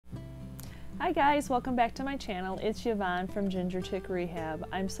Hi guys, welcome back to my channel. It's Yvonne from Ginger Chick Rehab.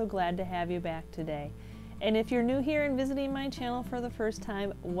 I'm so glad to have you back today. And if you're new here and visiting my channel for the first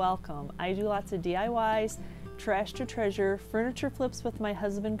time, welcome. I do lots of DIYs, trash to treasure, furniture flips with my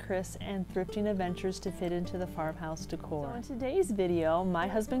husband Chris, and thrifting adventures to fit into the farmhouse decor. So in today's video, my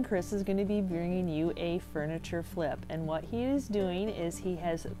husband Chris is going to be bringing you a furniture flip. And what he is doing is he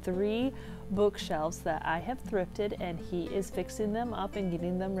has 3 bookshelves that I have thrifted, and he is fixing them up and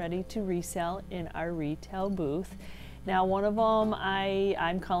getting them ready to resell in our retail booth. Now one of them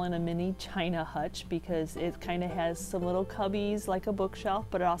I'm calling a mini China hutch because it kind of has some little cubbies like a bookshelf,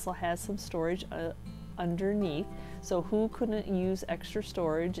 but it also has some storage underneath. So who couldn't use extra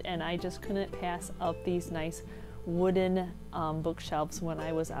storage? And I just couldn't pass up these nice wooden bookshelves when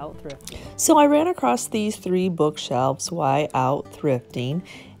I was out thrifting. So I ran across these 3 bookshelves while out thrifting.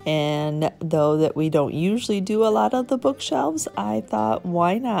 And though that we don't usually do a lot of the bookshelves, I thought,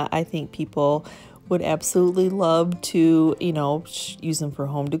 why not? I think people would absolutely love to, you know, use them for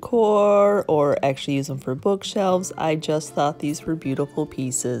home decor or actually use them for bookshelves. I just thought these were beautiful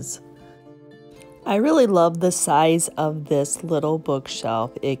pieces. I really love the size of this little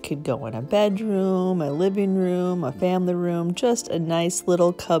bookshelf. It could go in a bedroom, a living room, a family room, just a nice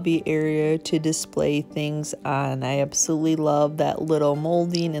little cubby area to display things on. I absolutely love that little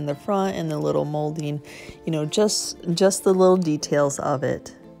molding in the front and the little molding, you know, just the little details of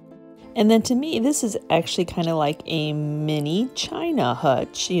it. And then to me, this is actually kind of like a mini China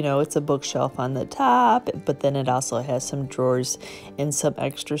hutch. You know, it's a bookshelf on the top, but then it also has some drawers and some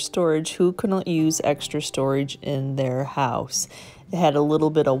extra storage. Who couldn't use extra storage in their house? It had a little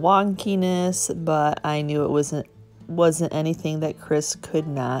bit of wonkiness, but I knew it wasn't anything that Chris could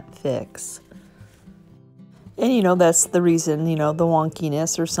not fix. And you know, that's the reason, you know, the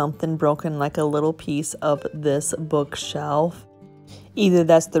wonkiness or something broken, like a little piece of this bookshelf. Either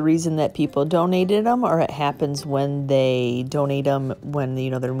that's the reason that people donated them, or it happens when they donate them when, you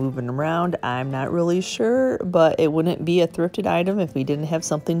know, they're moving around. I'm not really sure, but it wouldn't be a thrifted item if we didn't have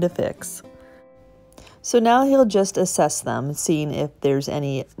something to fix. So now he'll just assess them, seeing if there's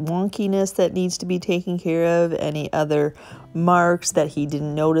any wonkiness that needs to be taken care of, any other marks that he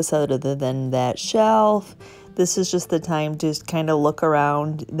didn't notice other than that shelf. This is just the time to kind of look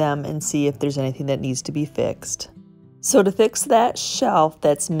around them and see if there's anything that needs to be fixed. So to fix that shelf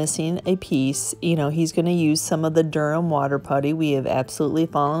that's missing a piece, you know, he's going to use some of the Durham water putty. We have absolutely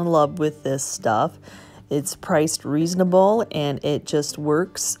fallen in love with this stuff. It's priced reasonable and it just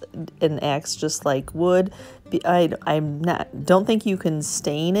works and acts just like wood. Don't think you can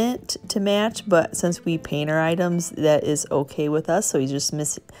stain it to match, but since we paint our items, that is okay with us. So he's just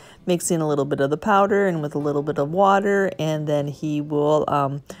mixing a little bit of the powder and with a little bit of water, and then he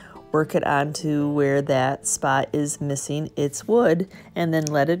will work it onto where that spot is missing its wood, and then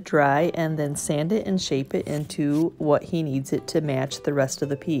let it dry, and then sand it and shape it into what he needs it to match the rest of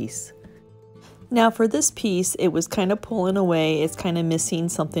the piece. Now for this piece, it was kind of pulling away. It's kind of missing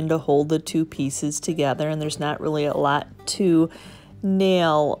something to hold the 2 pieces together, and there's not really a lot to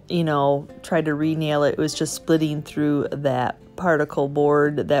nail, you know, try to re-nail it. It was just splitting through that particle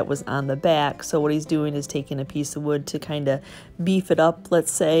board that was on the back. So what he's doing is taking a piece of wood to kind of beef it up,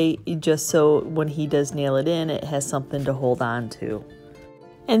 let's say, just so when he does nail it in, it has something to hold on to.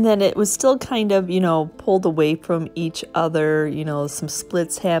 And then it was still kind of, you know, pulled away from each other, you know, some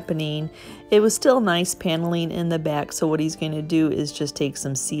splits happening. It was still nice paneling in the back. So what he's going to do is just take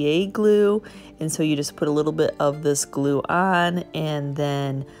some CA glue. And so you just put a little bit of this glue on, and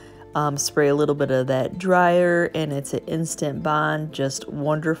then spray a little bit of that dryer, and it's an instant bond, just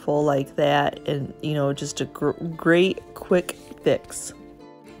wonderful like that. And, you know, just a great quick fix.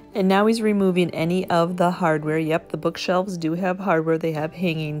 And now he's removing any of the hardware. Yep, the bookshelves do have hardware. They have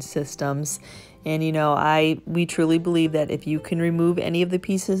hanging systems. And, you know, we truly believe that if you can remove any of the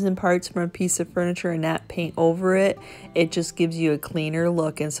pieces and parts from a piece of furniture and not paint over it, it just gives you a cleaner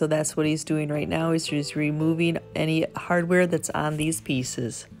look. And so that's what he's doing right now, is just removing any hardware that's on these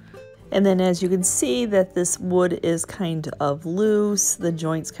pieces. And then as you can see that this wood is kind of loose, the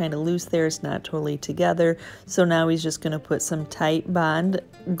joint's kind of loose there, it's not totally together. So now he's just going to put some tight bond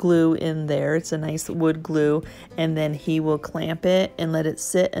glue in there. It's a nice wood glue, and then he will clamp it and let it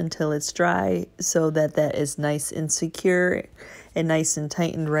sit until it's dry, so that that is nice and secure and nice and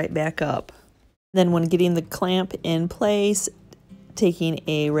tightened right back up. Then when getting the clamp in place, taking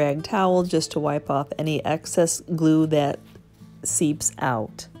a rag towel just to wipe off any excess glue that seeps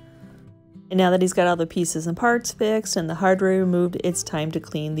out. And now that he's got all the pieces and parts fixed and the hardware removed, it's time to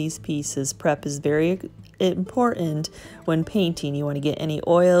clean these pieces. Prep is very important when painting. You want to get any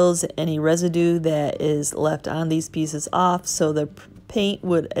oils, any residue that is left on these pieces off, so the paint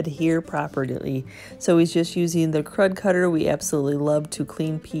would adhere properly. So he's just using the crud cutter. We absolutely love to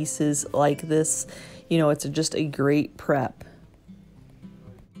clean pieces like this. You know, it's just a great prep.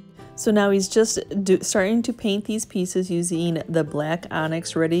 So now he's just starting to paint these pieces using the black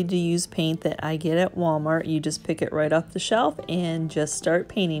onyx ready-to-use paint that I get at Walmart. You just pick it right off the shelf and just start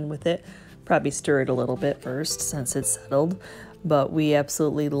painting with it. Probably stir it a little bit first since it's settled. But we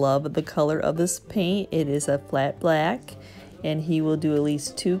absolutely love the color of this paint. It is a flat black, and he will do at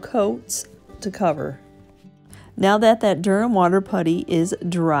least 2 coats to cover. Now that Durham water putty is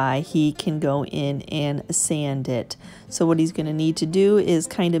dry, he can go in and sand it. So what he's going to need to do is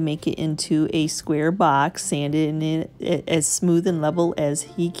kind of make it into a square box, sand it in it as smooth and level as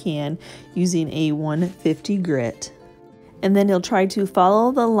he can using a 150 grit. And then he'll try to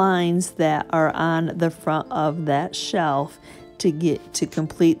follow the lines that are on the front of that shelf to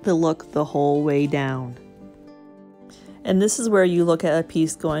complete the look the whole way down. And this is where you look at a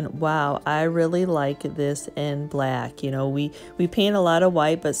piece going, wow, I really like this in black. You know, we paint a lot of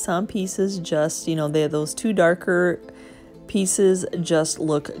white, but some pieces just, you know, those 2 darker pieces just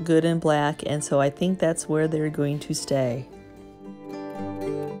look good in black. And so I think that's where they're going to stay.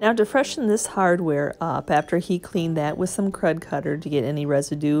 Now to freshen this hardware up, after he cleaned that with some crud cutter to get any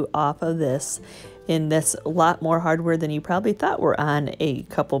residue off of this, and that's a lot more hardware than you probably thought were on a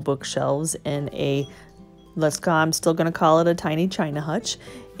couple bookshelves and I'm still going to call it a tiny china hutch.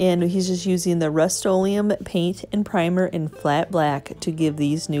 And he's just using the Rust-Oleum paint and primer in flat black to give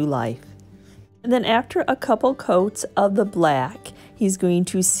these new life. And then after a couple coats of the black, he's going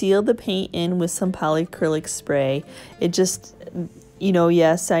to seal the paint in with some polycrylic spray. It just, you know,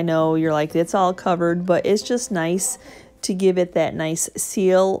 yes, I know you're like, it's all covered, but it's just nice to give it that nice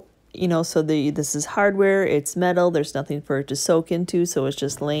seal. You know, so this is hardware, it's metal, there's nothing for it to soak into, so it's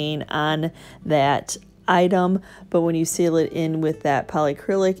just laying on that item. But when you seal it in with that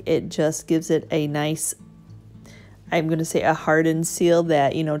polycrylic, it just gives it a nice, I'm going to say a hardened seal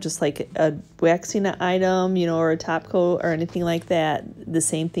that, you know, just like a waxing item, you know, or a top coat or anything like that. The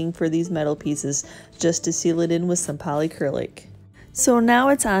same thing for these metal pieces, just to seal it in with some polycrylic. So now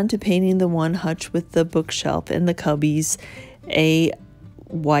it's on to painting the one hutch with the bookshelf and the cubbies, a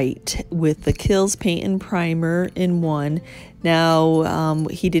white with the Kills paint and primer in one. Now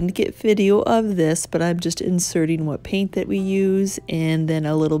he didn't get video of this, but I'm just inserting what paint that we use and then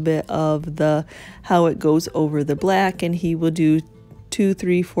a little bit of how it goes over the black, and he will do 2,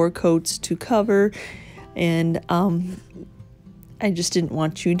 3, 4 coats to cover. And I just didn't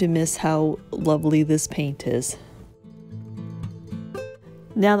want you to miss how lovely this paint is.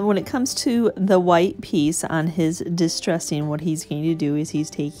 Now, when it comes to the white piece on his distressing, what he's going to do is he's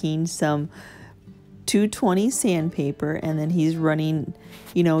taking some 220 sandpaper, and then he's running,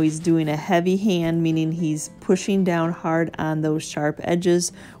 you know, he's doing a heavy hand, meaning he's pushing down hard on those sharp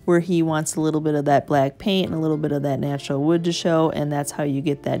edges where he wants a little bit of that black paint and a little bit of that natural wood to show, and that's how you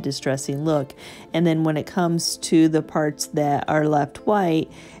get that distressing look. And then when it comes to the parts that are left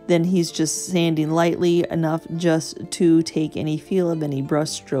white, then he's just sanding lightly enough just to take any feel of any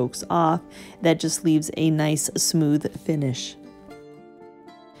brush strokes off. That just leaves a nice smooth finish.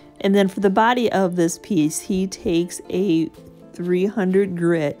 And then for the body of this piece, he takes a 300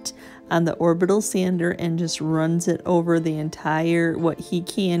 grit on the orbital sander and just runs it over the entire, what he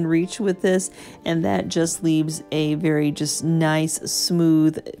can reach with this, and that just leaves a very just nice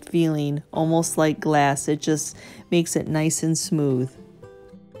smooth feeling, almost like glass. It just makes it nice and smooth.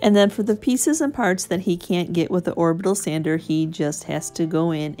 And then for the pieces and parts that he can't get with the orbital sander, he just has to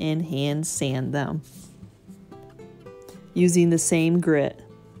go in and hand sand them using the same grit.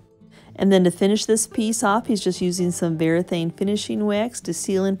 And then to finish this piece off, he's just using some Varathane finishing wax to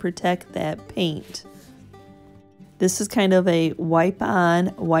seal and protect that paint. This is kind of a wipe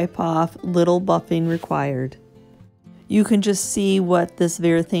on, wipe off, little buffing required. You can just see what this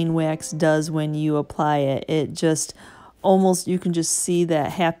Varathane wax does when you apply it. It just almost, you can just see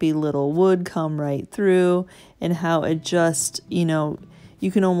that happy little wood come right through, and how it just, you know, you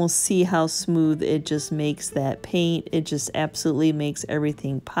can almost see how smooth it just makes that paint. It just absolutely makes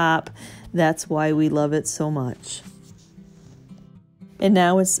everything pop. That's why we love it so much. And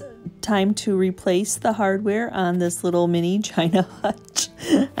now it's time to replace the hardware on this little mini china hutch.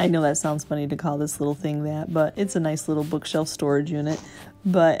 I know that sounds funny to call this little thing that, but it's a nice little bookshelf storage unit.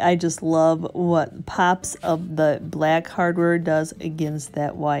 But I just love what pops of the black hardware does against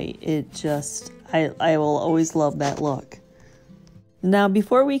that white. It just, I will always love that look. Now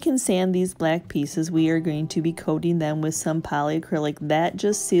before we can sand these black pieces, we are going to be coating them with some polyacrylic. That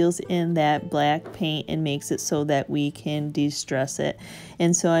just seals in that black paint and makes it so that we can de-stress it.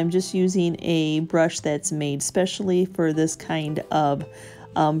 And so I'm just using a brush that's made specially for this kind of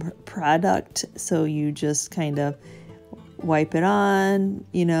product. So you just kind of wipe it on,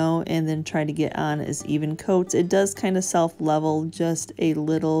 you know, and then try to get on as even coats. It does kind of self-level just a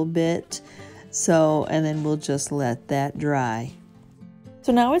little bit. So, and then we'll just let that dry.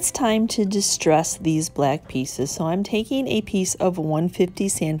 So now it's time to distress these black pieces. So I'm taking a piece of 150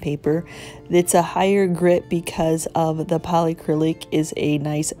 sandpaper. It's a higher grit because of the polyacrylic is a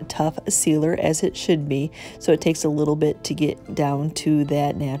nice tough sealer, as it should be. So it takes a little bit to get down to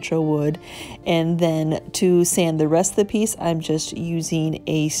that natural wood. And then to sand the rest of the piece, I'm just using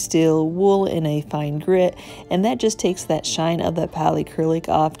a steel wool in a fine grit. And that just takes that shine of that polyacrylic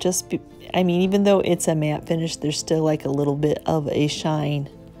off. I mean, even though it's a matte finish, there's still like a little bit of a shine.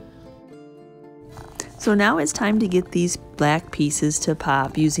 So now it's time to get these black pieces to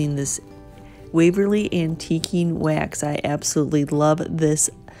pop using this Waverly Antiquing Wax. I absolutely love this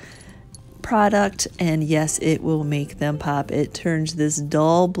product, and yes, it will make them pop. It turns this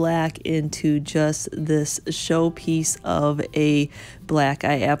dull black into just this showpiece of a black.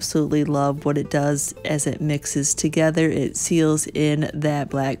 I absolutely love what it does as it mixes together. It seals in that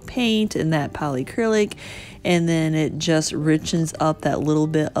black paint and that polyacrylic, and then it just richens up that little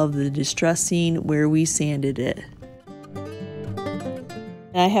bit of the distressing where we sanded it.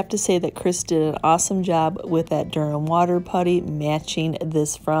 And I have to say that Chris did an awesome job with that Durham water putty matching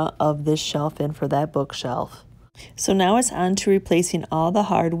this front of this shelf in for that bookshelf. So now it's on to replacing all the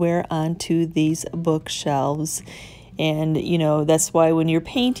hardware onto these bookshelves. And you know, that's why when you're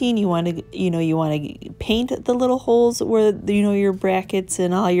painting, you want to paint the little holes where your brackets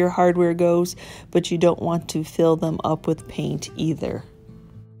and all your hardware goes, but you don't want to fill them up with paint either.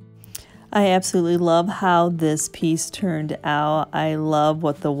 I absolutely love how this piece turned out. I love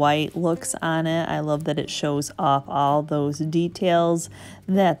what the white looks on it. I love that it shows off all those details,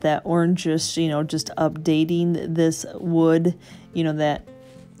 that orange just updating this wood, that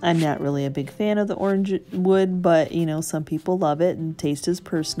I'm not really a big fan of the orange wood, but some people love it and taste is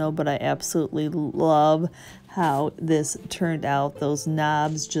personal, but I absolutely love how this turned out. Those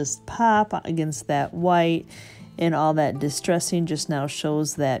knobs just pop against that white. And all that distressing just now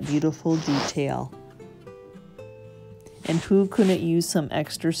shows that beautiful detail. And who couldn't use some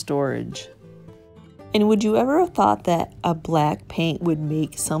extra storage? And would you ever have thought that a black paint would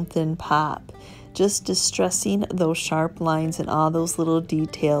make something pop? Just distressing those sharp lines and all those little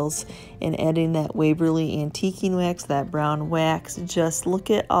details and adding that Waverly Antiquing Wax, that brown wax. Just look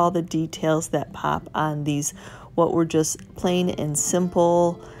at all the details that pop on these, what were just plain and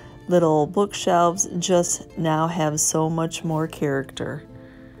simple little bookshelves, just now have so much more character.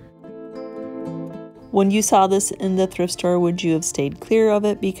 When you saw this in the thrift store, would you have stayed clear of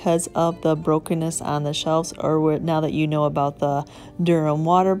it because of the brokenness on the shelves, or now that you know about the Durham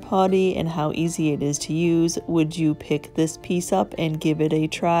water putty and how easy it is to use, would you pick this piece up and give it a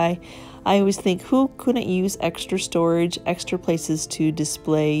try? I always think, who couldn't use extra storage, extra places to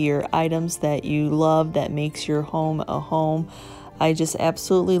display your items that you love, that makes your home a home? I just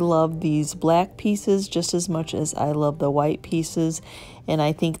absolutely love these black pieces just as much as I love the white pieces, and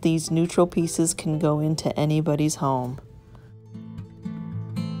I think these neutral pieces can go into anybody's home.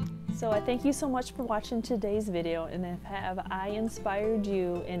 So I thank you so much for watching today's video, and have I inspired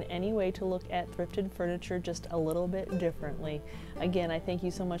you in any way to look at thrifted furniture just a little bit differently? Again, I thank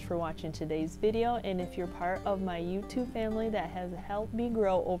you so much for watching today's video, and if you're part of my YouTube family that has helped me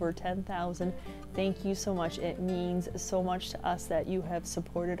grow over 10,000, thank you so much. It means so much to us that you have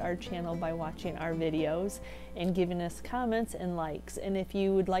supported our channel by watching our videos and giving us comments and likes. And if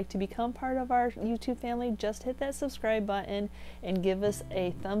you would like to become part of our YouTube family, just hit that subscribe button and give us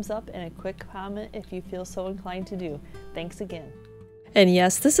a thumbs up and a quick comment if you feel so inclined to do. Thanks again. And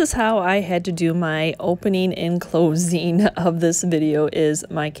yes, this is how I had to do my opening and closing of this video, is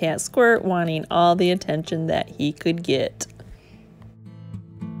my cat Squirt wanting all the attention that he could get.